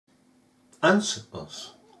answer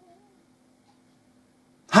us.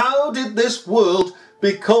 How did this world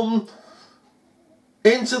become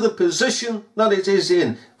into the position that it is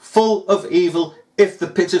in, full of evil, if the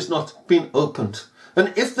pit has not been opened?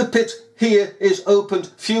 And if the pit here is opened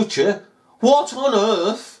future, what on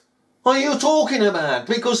earth are you talking about?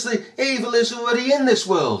 Because the evil is already in this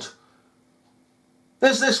world.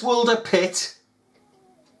 Is this world a pit?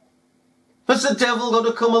 Has the devil got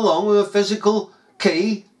to come along with a physical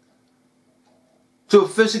key to a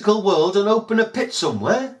physical world and open a pit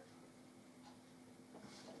somewhere?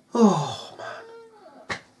 Oh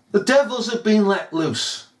man. The devils have been let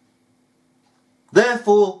loose.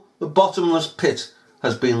 Therefore, the bottomless pit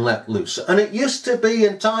has been let loose. And it used to be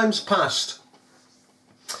in times past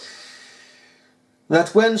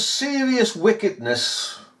that when serious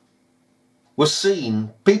wickedness was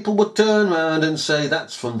seen, people would turn around and say,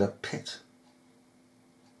 that's from the pit.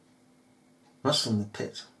 That's from the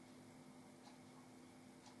pit.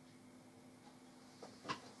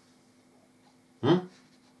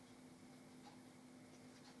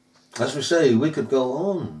 As we say, we could go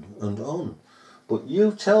on and on. But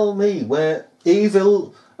you tell me where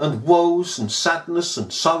evil and woes and sadness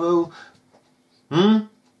and sorrow,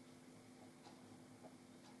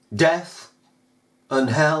 death and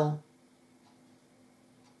hell,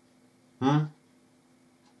 and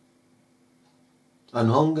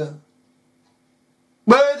hunger,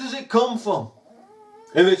 where does it come from?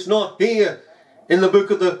 If it's not here in the book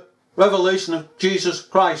of the Revelation of Jesus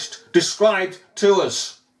Christ described to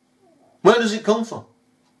us, where does it come from?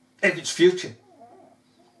 If it's future.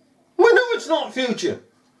 We know it's not future.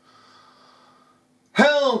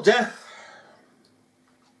 Hell, death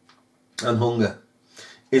and hunger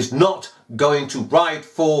is not going to ride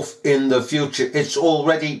forth in the future. It's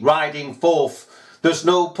already riding forth. There's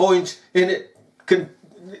no point in it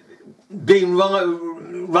being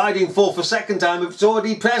riding forth a second time if it's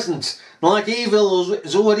already present. Like evil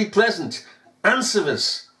is already present. Answer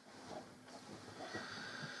us.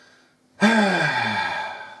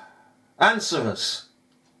 Answer us.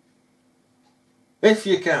 If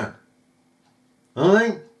you can.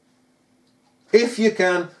 Alright? If you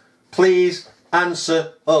can, please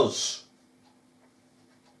answer us.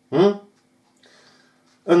 And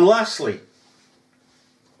lastly,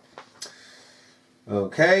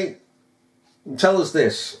 okay, tell us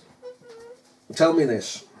this. Tell me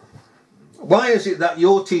this. Why is it that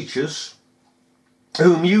your teachers,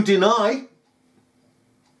 whom you deny,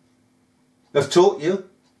 have taught you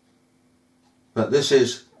that this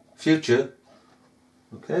is future?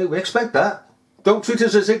 Okay, we expect that. Don't treat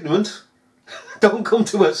us as ignorant. Don't come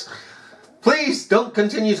to us. Please don't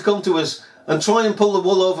continue to come to us and try and pull the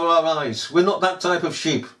wool over our eyes. We're not that type of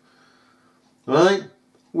sheep. Right?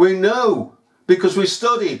 We know, because we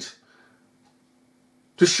studied,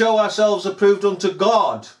 to show ourselves approved unto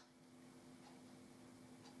God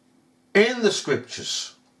in the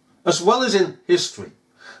scriptures, as well as in history,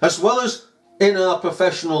 as well as in our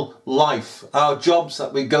professional life, our jobs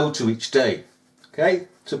that we go to each day. Okay?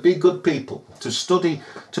 To be good people, to study,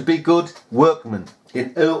 to be good workmen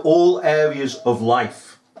in all areas of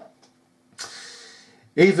life.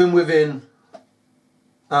 Even within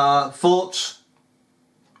our thoughts,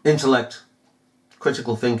 intellect,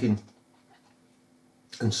 critical thinking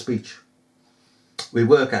and speech. We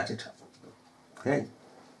work at it. Okay?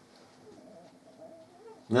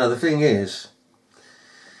 Now the thing is,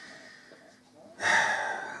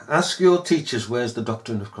 ask your teachers, where's the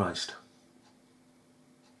doctrine of Christ?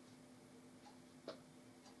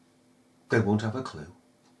 They won't have a clue.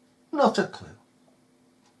 Not a clue.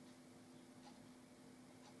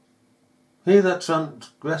 He that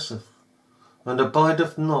transgresseth and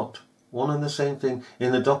abideth not, one and the same thing,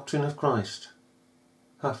 in the doctrine of Christ,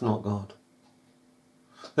 hath not God.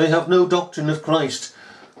 They have no doctrine of Christ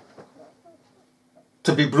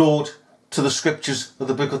to be brought to the scriptures of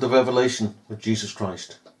the book of the Revelation of Jesus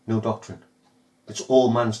Christ. No doctrine. It's all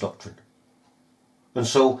man's doctrine. And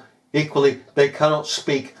so, equally, they cannot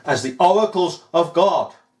speak as the oracles of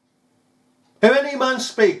God. If any man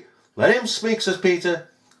speak, let him speak, says Peter,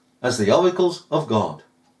 as the oracles of God.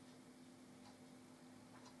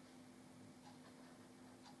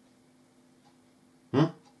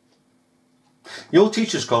 Your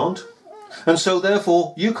teachers can't, and so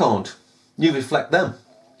therefore you can't. You reflect them.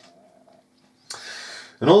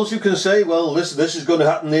 And all you can say, well, this is going to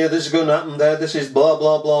happen here, this is going to happen there, this is blah,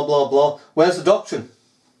 blah, blah, blah, blah. Where's the doctrine?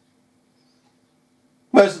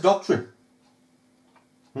 Where's the doctrine?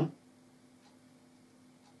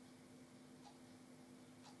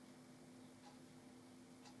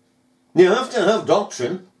 You have to have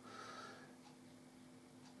doctrine.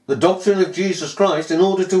 the doctrine of Jesus Christ in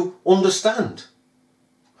order to understand.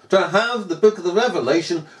 To have the book of the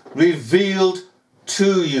Revelation revealed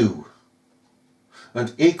to you.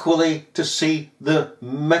 And equally to see the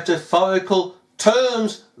metaphorical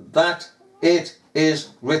terms that it is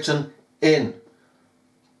written in.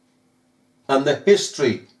 And the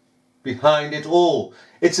history behind it all.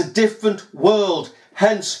 It's a different world.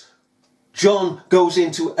 Hence, John goes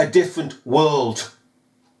into a different world.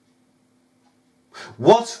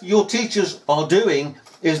 What your teachers are doing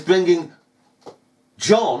is bringing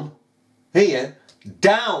John here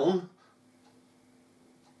down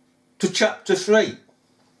to chapter 3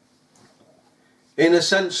 in a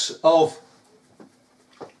sense of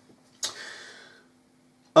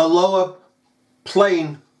a lower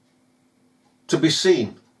plane to be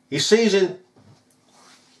seen. He sees in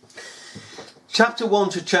chapter 1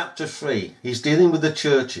 to chapter 3, he's dealing with the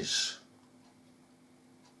churches.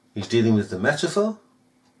 He's dealing with the metaphor,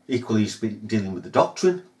 equally he's dealing with the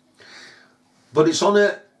doctrine, but it's on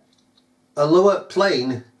a lower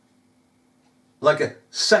plane, like a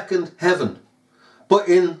second heaven. But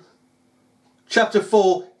in chapter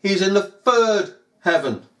 4, he's in the third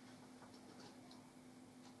heaven.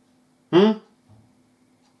 I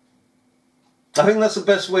think that's the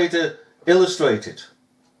best way to illustrate it,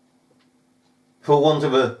 for want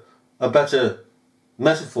of a better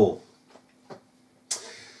metaphor.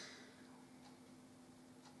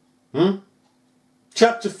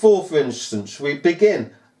 Chapter 4, for instance, we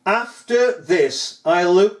begin. After this I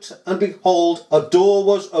looked, and behold, a door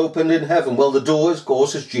was opened in heaven. Well, the door, of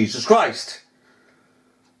course, is Jesus Christ.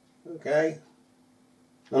 Okay.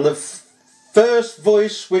 And the first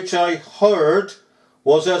voice which I heard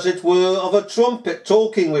was as it were of a trumpet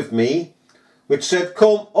talking with me, which said,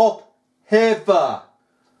 "Come up hither."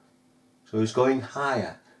 So he's going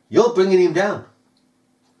higher. You're bringing him down.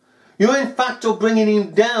 You in fact are bringing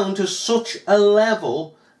him down to such a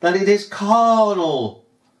level that it is carnal.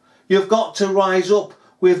 You've got to rise up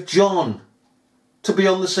with John to be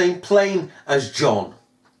on the same plane as John.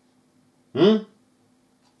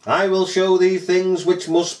 I will show thee things which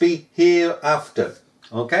must be hereafter.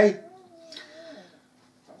 Okay?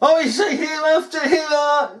 Oh, you say hereafter,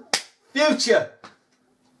 here, future.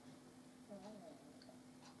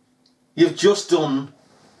 You've just done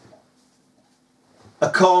a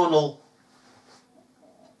carnal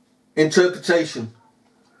interpretation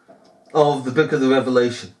of the book of the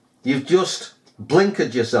Revelation. You've just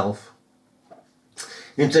blinkered yourself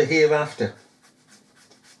into hereafter.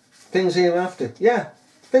 Things hereafter. Yeah,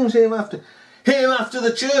 things hereafter. Hereafter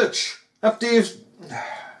the church.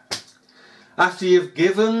 After you've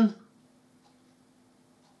given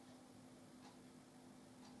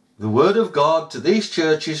the word of God to these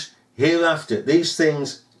churches, hereafter. These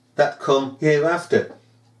things that come hereafter.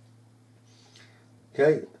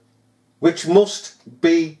 Okay? Which must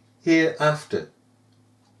be hereafter.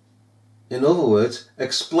 In other words,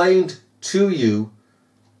 explained to you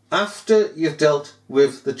after you've dealt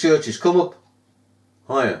with the churches. Come up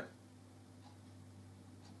higher.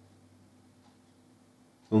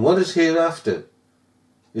 And what is hereafter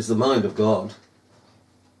is the mind of God.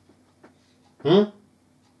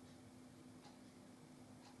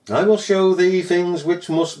 I will show thee things which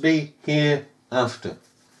must be hereafter.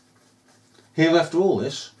 Hereafter all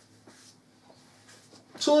this.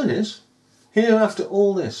 That's all it is. Hereafter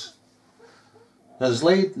all this. That is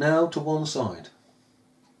laid now to one side.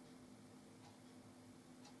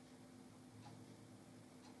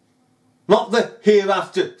 Not the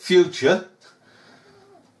hereafter future.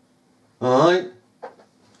 Alright?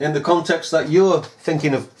 In the context that you're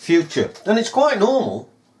thinking of future. And it's quite normal.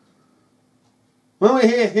 When we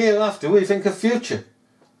hear hereafter, we think of future.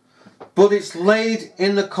 But it's laid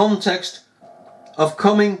in the context of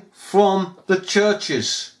coming from the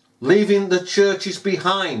churches. Leaving the churches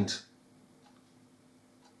behind.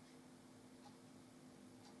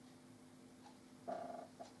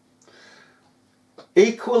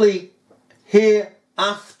 Equally,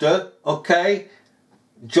 hereafter, okay,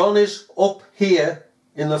 John is up here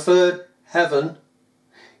in the third heaven.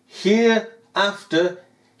 Hereafter,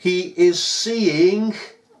 he is seeing,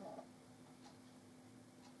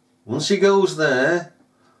 once he goes there,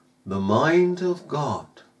 the mind of God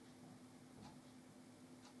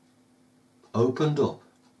opened up.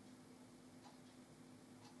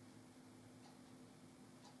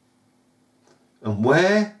 And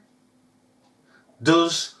where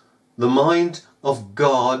does the mind of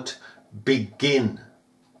God begin?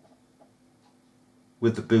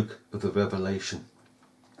 With the book of the Revelation.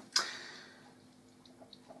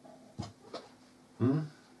 Well,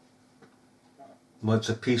 it's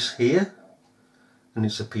a piece here, and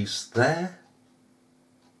it's a piece there,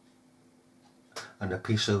 and a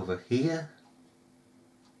piece over here.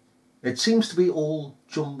 It seems to be all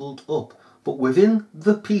jumbled up, but within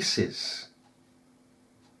the pieces,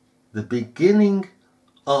 the beginning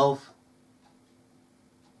of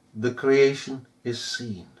the creation is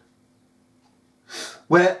seen.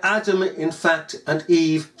 Where Adam, in fact, and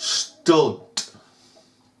Eve stood.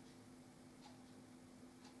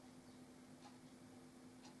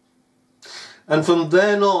 And from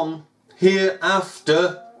then on,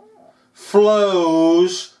 hereafter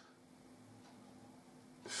flows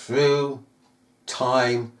through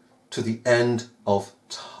time to the end of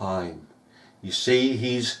time. You see,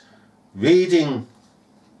 he's reading,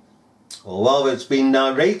 or rather it's been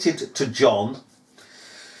narrated to John,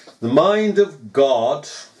 the mind of God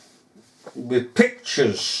with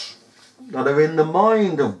pictures that are in the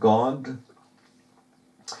mind of God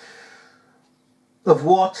of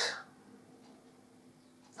what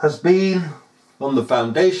has been from the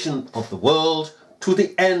foundation of the world to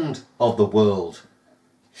the end of the world,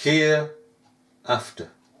 hereafter.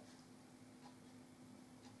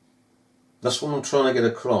 That's what I'm trying to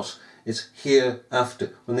get across. It's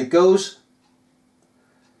hereafter. When it goes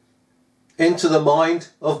into the mind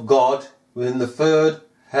of God within the third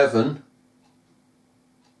heaven,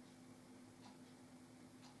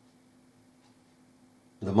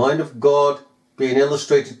 the mind of God being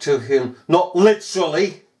illustrated to him, not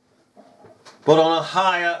literally, but on a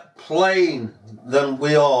higher plane than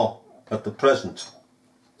we are at the present.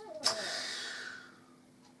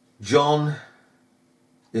 John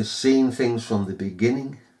is seeing things from the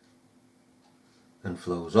beginning and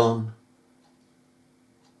flows on.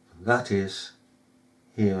 And that is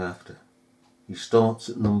hereafter. He starts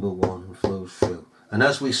at number 1 and flows through. And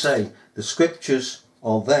as we say, the scriptures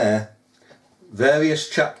are there, various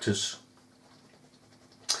chapters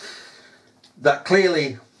that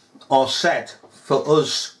clearly are set for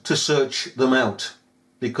us to search them out,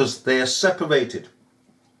 because they are separated,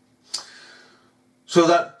 so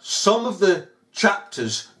that some of the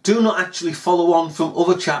chapters do not actually follow on from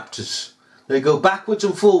other chapters. They go backwards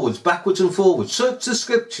and forwards, backwards and forwards. Search the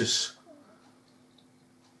scriptures.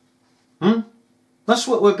 That's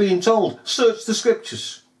what we're being told. Search the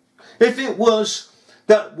scriptures. If it was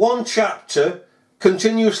that one chapter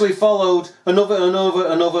continuously followed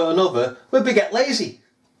another, we'd get lazy.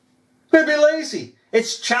 We'd be lazy.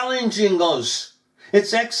 It's challenging us.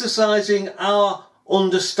 It's exercising our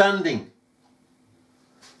understanding.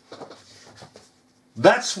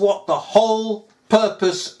 That's what the whole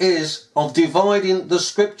purpose is of dividing the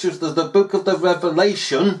scriptures, the book of the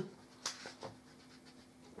Revelation,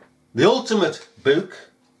 the ultimate book,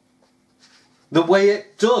 the way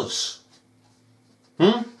it does.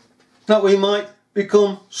 That we might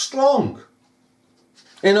become strong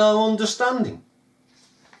in our understanding.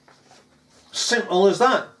 Simple as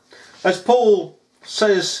that. As Paul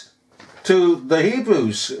says to the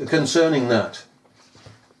Hebrews concerning that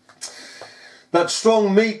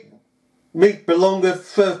strong meat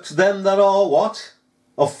belongeth to them that are what?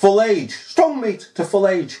 Of full age. Strong meat to full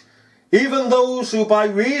age. Even those who by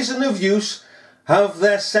reason of use have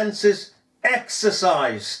their senses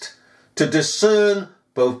exercised to discern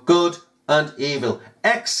both good and evil.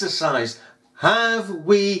 Exercised. Have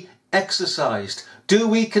we exercised? Do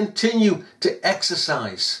we continue to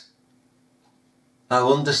exercise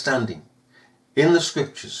our understanding in the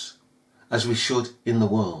scriptures as we should in the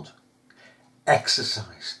world?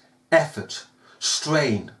 Exercise, effort,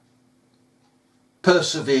 strain,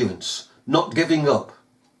 perseverance, not giving up.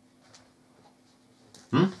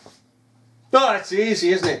 Oh, it's easy,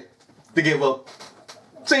 isn't it, to give up?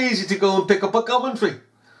 It's easy to go and pick up a commentary.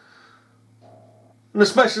 And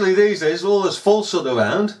especially these days, all this falsehood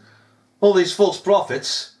around, all these false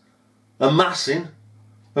prophets amassing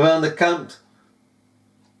around the camp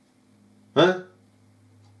of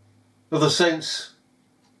the saints,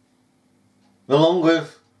 along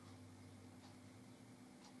with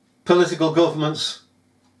political governments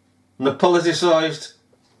and the politicised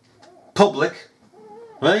public,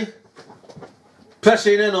 right?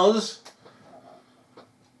 Pressing in us,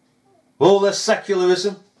 all their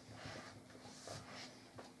secularism.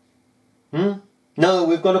 No,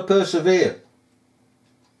 we've got to persevere.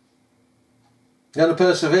 We've got to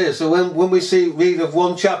persevere. So when we read of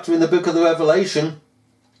one chapter in the book of the Revelation,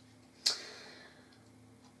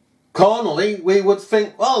 carnally we would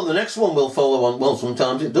think, well, the next one will follow on. Well,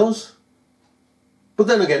 sometimes it does. But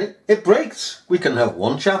then again, it breaks. We can have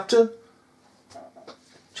one chapter,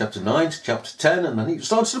 chapter 9 to chapter 10, and then it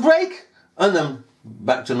starts to break. And then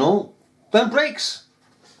back to normal. Then breaks.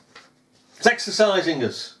 It's exercising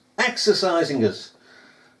us,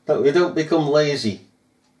 that we don't become lazy.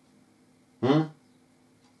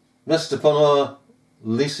 Rest upon our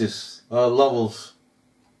leases, our levels.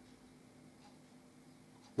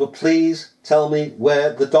 But please tell me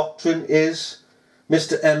where the doctrine is,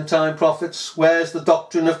 Mr. End Time Prophets. Where's the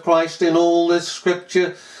doctrine of Christ in all this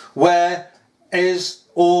scripture? Where is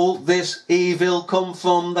all this evil come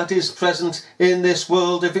from that is present in this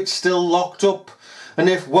world, if it's still locked up? And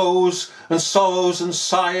if woes and sorrows and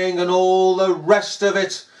sighing and all the rest of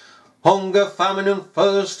it, hunger, famine and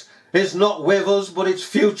thirst, is not with us, but it's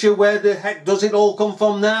future, where the heck does it all come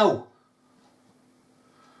from now?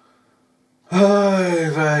 Ay,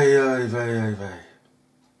 vey, ay, vey, ay, vey.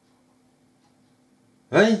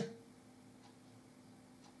 Hey?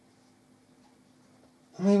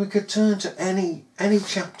 I mean, we could turn to any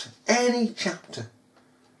chapter, and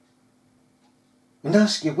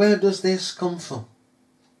ask you, where does this come from?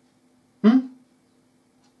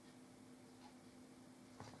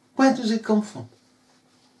 Where does it come from?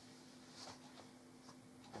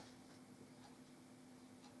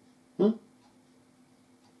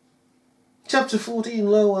 Chapter 14,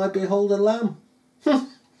 lo, I behold a lamb. I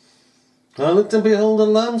looked and behold a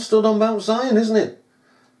lamb stood on Mount Zion, isn't it?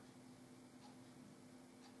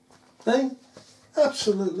 Hey?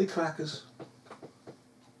 Absolutely crackers.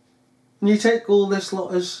 And you take all this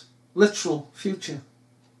lot as literal future.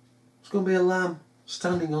 It's going to be a lamb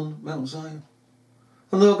standing on Mount Zion.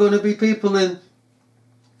 And there are going to be people in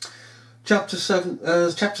chapter 7,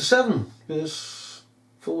 verse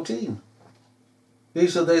 14.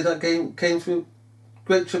 These are they that came through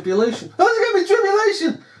great tribulation. Oh, there's going to be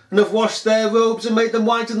tribulation! And have washed their robes and made them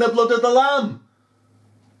white in the blood of the Lamb.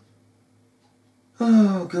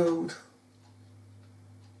 Oh, God.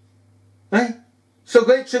 Eh? So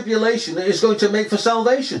great tribulation is going to make for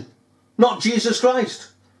salvation, not Jesus Christ.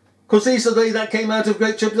 Because these are they that came out of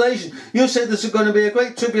great tribulation. You say there's going to be a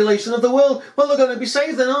great tribulation of the world. Well, they're going to be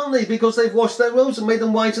saved then, aren't they? Because they've washed their robes and made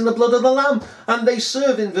them white in the blood of the Lamb. And they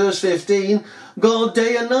serve, in verse 15, God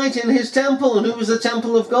day and night in his temple. And who is the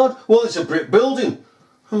temple of God? Well, it's a brick building.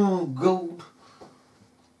 Oh, gold.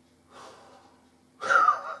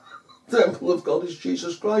 The temple of God is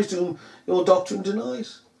Jesus Christ, whom your doctrine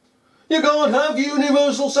denies. You can't have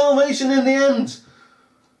universal salvation in the end.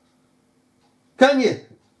 Can you?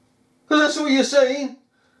 Because that's what you're saying.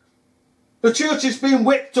 The church has been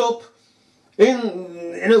whipped up in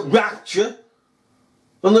a rapture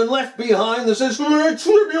and then left behind. There's this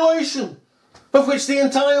tribulation of which the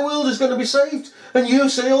entire world is going to be saved. And you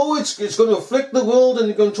say, oh, it's going to afflict the world and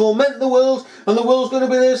it's going to torment the world and the world's going to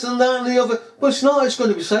be this and that and the other. But it's not, it's going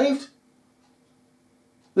to be saved.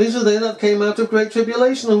 These are they that came out of great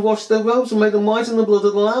tribulation and washed their robes and made them white in the blood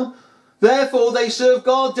of the Lamb. Therefore they serve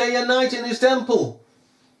God day and night in his temple.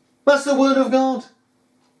 That's the word of God.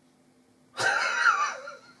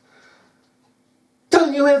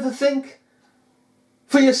 Don't you ever think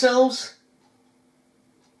for yourselves?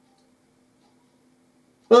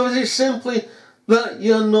 Or is it simply that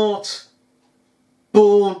you're not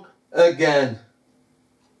born again?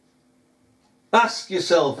 Ask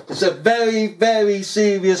yourself. It's a very, very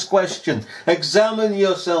serious question. Examine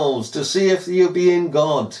yourselves to see if you be in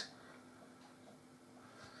God.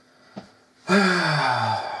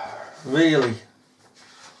 Really?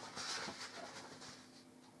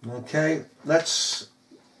 Okay, let's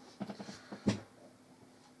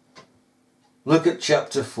look at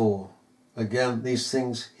chapter 4. Again, these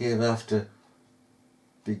things hereafter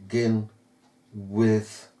begin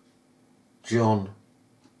with John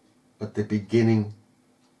at the beginning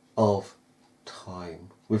of time,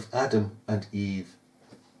 with Adam and Eve.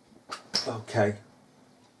 Okay.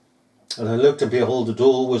 And I looked and behold, the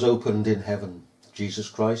door was opened in heaven. Jesus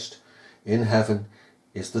Christ in heaven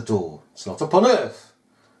is the door. It's not upon earth.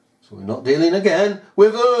 So we're not dealing again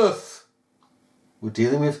with earth. We're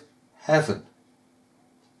dealing with heaven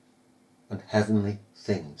and heavenly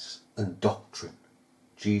things and doctrine.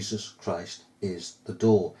 Jesus Christ is the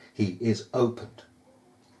door. He is opened.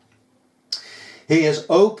 He is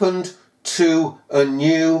opened to a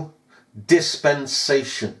new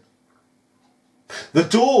dispensation. The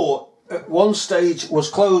door at one stage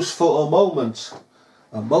was closed for a moment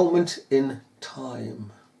in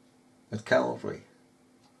time at Calvary.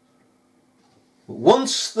 But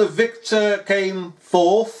once the victor came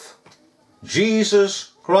forth,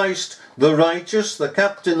 Jesus Christ the righteous, the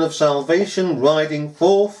captain of salvation, riding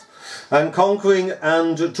forth and conquering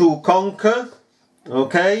and to conquer.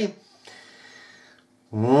 Okay?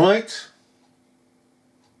 Right.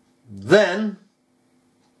 Then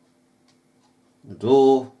the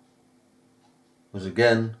door was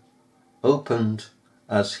again opened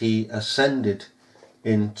as he ascended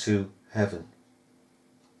into heaven.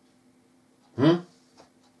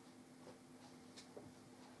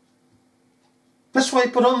 That's why why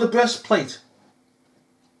he put on the breastplate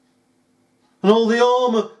and all the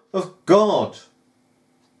armour of God.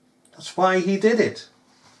 That's why he did it.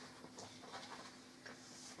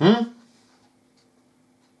 And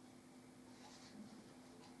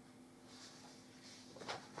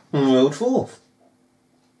rode forth.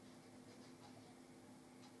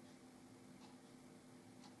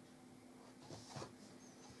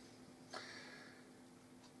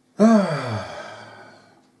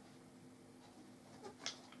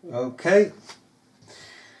 Okay.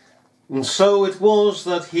 And so it was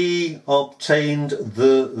that he obtained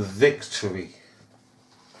the victory.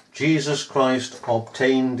 Jesus Christ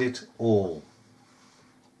obtained it all.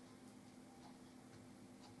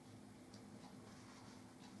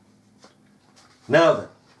 Now then,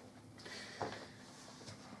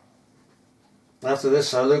 after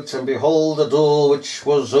this I looked, and behold, a door which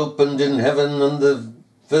was opened in heaven, and the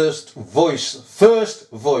first voice.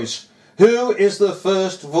 Who is the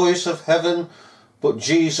first voice of heaven but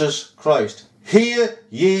Jesus Christ? Hear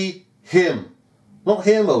ye him. Not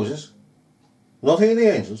hear Moses, not hear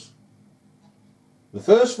the angels. The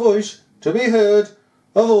first voice to be heard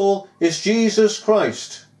of all is Jesus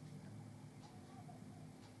Christ.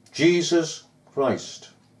 Jesus Christ.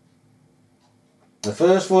 The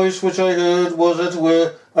first voice which I heard was as it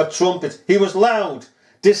were a trumpet. He was loud,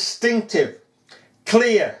 distinctive,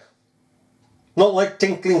 clear, not like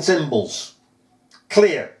tinkling cymbals.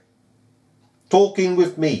 Clear, talking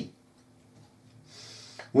with me,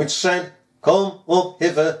 which said, Come up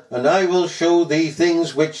hither, and I will show thee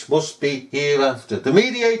things which must be hereafter. The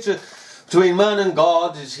mediator between man and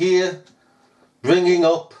God is here, bringing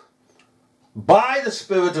up, by the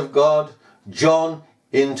Spirit of God, John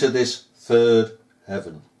into this third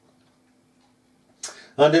heaven.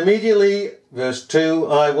 And immediately, verse 2,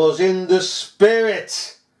 I was in the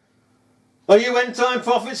Spirit. Are you end-time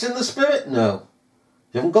prophets in the Spirit? No.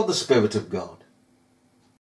 You haven't got the Spirit of God.